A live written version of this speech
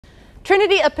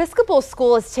Trinity Episcopal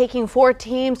School is taking 4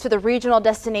 teams to the Regional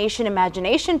Destination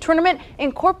Imagination Tournament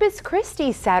in Corpus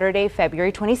Christi Saturday,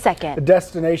 February 22nd.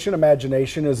 Destination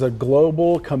Imagination is a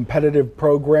global competitive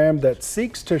program that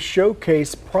seeks to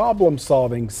showcase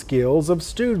problem-solving skills of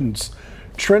students.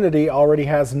 Trinity already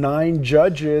has 9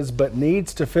 judges but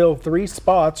needs to fill 3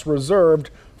 spots reserved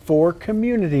for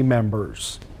community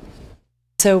members.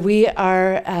 So we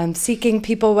are seeking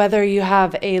people, whether you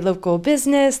have a local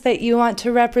business that you want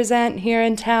to represent here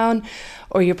in town,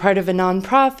 or you're part of a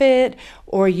nonprofit,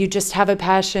 or you just have a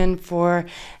passion for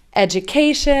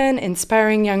education,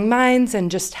 inspiring young minds,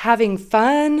 and just having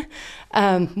fun.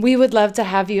 We would love to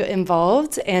have you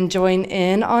involved and join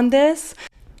in on this.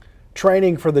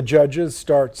 Training for the judges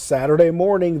starts Saturday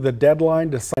morning. The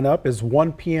deadline to sign up is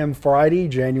 1 p.m. Friday,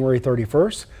 January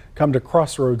 31st. Come to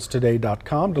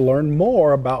crossroadstoday.com to learn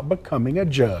more about becoming a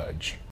judge.